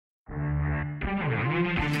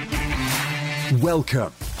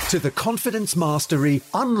Welcome to the Confidence Mastery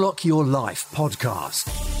Unlock Your Life podcast,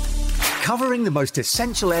 covering the most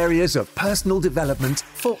essential areas of personal development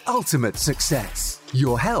for ultimate success,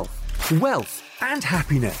 your health, wealth, and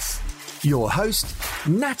happiness. Your host,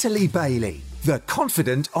 Natalie Bailey, the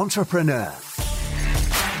Confident Entrepreneur.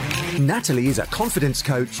 Natalie is a confidence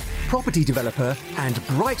coach, property developer, and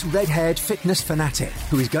bright red-haired fitness fanatic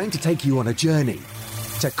who is going to take you on a journey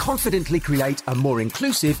to confidently create a more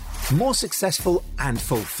inclusive, more successful, and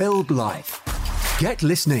fulfilled life. Get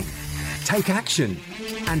listening, take action,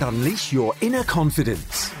 and unleash your inner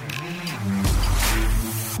confidence.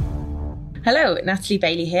 Hello, Natalie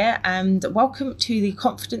Bailey here, and welcome to the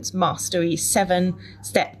Confidence Mastery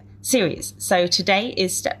 7-step series. So today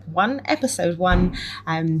is step 1, episode 1,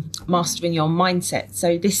 mastering your mindset.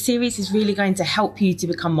 So this series is really going to help you to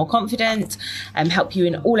become more confident, help you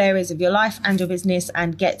in all areas of your life and your business,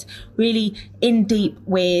 and get really in deep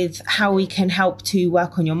with how we can help to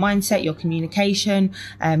work on your mindset, your communication,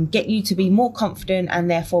 get you to be more confident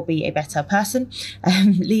and therefore be a better person,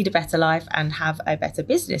 lead a better life, and have a better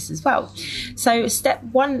business as well. So step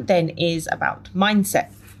 1 then is about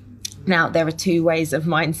mindset. Now, there are 2 ways of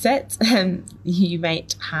mindset. You may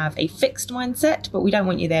have a fixed mindset, but we don't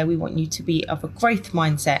want you there. We want you to be of a growth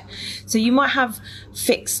mindset. So you might have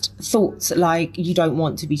fixed thoughts like you don't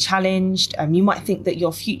want to be challenged. You might think that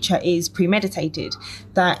your future is premeditated,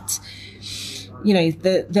 that you know,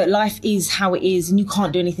 that life is how it is and you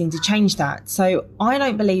can't do anything to change that. So I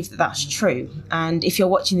don't believe that that's true. And if you're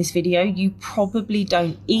watching this video, you probably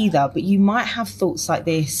don't either, but you might have thoughts like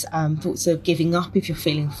this, thoughts of giving up if you're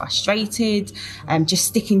feeling frustrated, just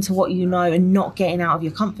sticking to what you know and not getting out of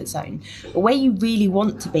your comfort zone. But where you really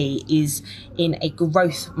want to be is in a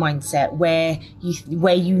growth mindset where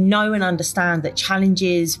you know and understand that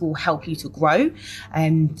challenges will help you to grow,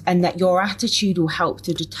 and that your attitude will help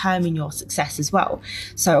to determine your success as well.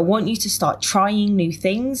 So I want you to start trying new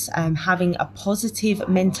things, having a positive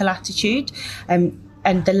mental attitude, and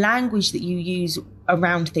the language that you use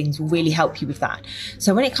around things will really help you with that.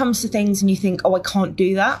 So when it comes to things and you think, oh, I can't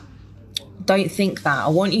do that, don't think that. I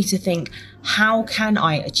want you to think, how can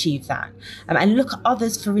I achieve that? And look at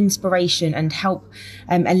others for inspiration and help,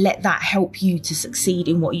 and let that help you to succeed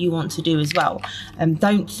in what you want to do as well.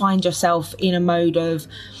 Don't find yourself in a mode of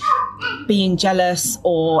being jealous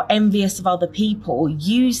or envious of other people.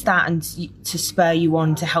 Use that and to spur you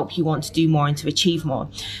on, to help you want to do more and to achieve more.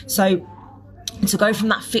 So to go from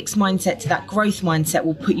that fixed mindset to that growth mindset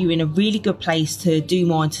will put you in a really good place to do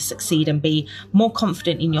more and to succeed and be more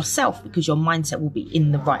confident in yourself, because your mindset will be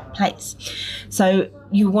in the right place. So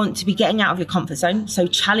you want to be getting out of your comfort zone. So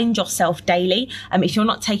challenge yourself daily. If you're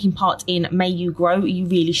not taking part in May You Grow, you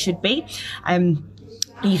really should be.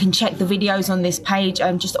 You can check the videos on this page,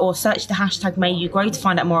 or search the hashtag May You Grow to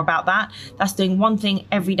find out more about that. That's doing one thing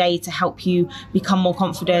every day to help you become more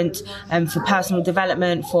confident, for personal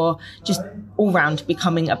development, for just all round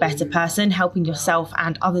becoming a better person, helping yourself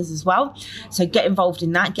and others as well. So get involved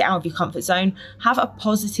in that, get out of your comfort zone, have a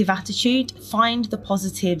positive attitude, find the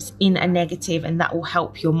positives in a negative, and that will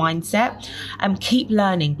help your mindset. Keep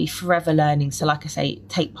learning, be forever learning. So like I say,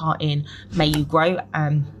 take part in May You Grow.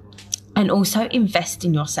 And also invest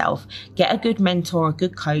in yourself. Get a good mentor, a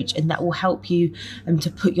good coach, and that will help you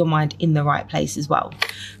to put your mind in the right place as well.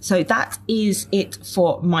 So that is it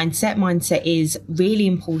for mindset. Mindset is really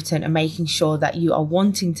important, and making sure that you are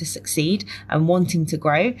wanting to succeed and wanting to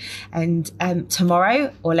grow. And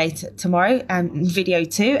tomorrow, video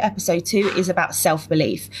 2, episode 2 is about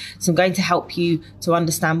self-belief. So I'm going to help you to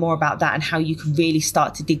understand more about that and how you can really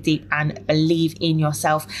start to dig deep and believe in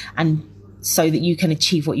yourself, and so that you can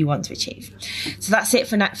achieve what you want to achieve. So that's it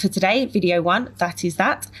for today, video 1. That is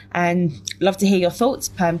that. And love to hear your thoughts.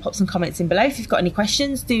 Pop some comments in below. If you've got any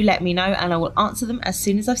questions, do let me know and I will answer them as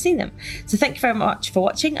soon as I've seen them. So thank you very much for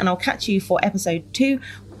watching, and I'll catch you for episode 2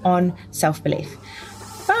 on self-belief.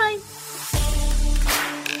 Bye.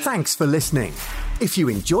 Thanks for listening. If you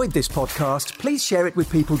enjoyed this podcast, please share it with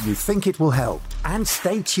people you think it will help. And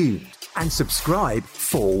stay tuned and subscribe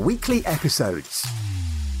for weekly episodes.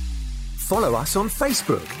 Follow us on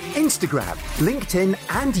Facebook, Instagram, LinkedIn,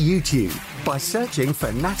 and YouTube by searching for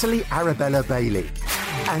Natalie Arabella Bailey.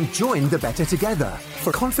 And join the Better Together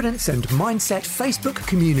for Confidence and Mindset Facebook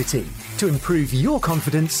community to improve your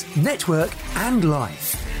confidence, network, and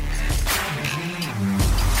life.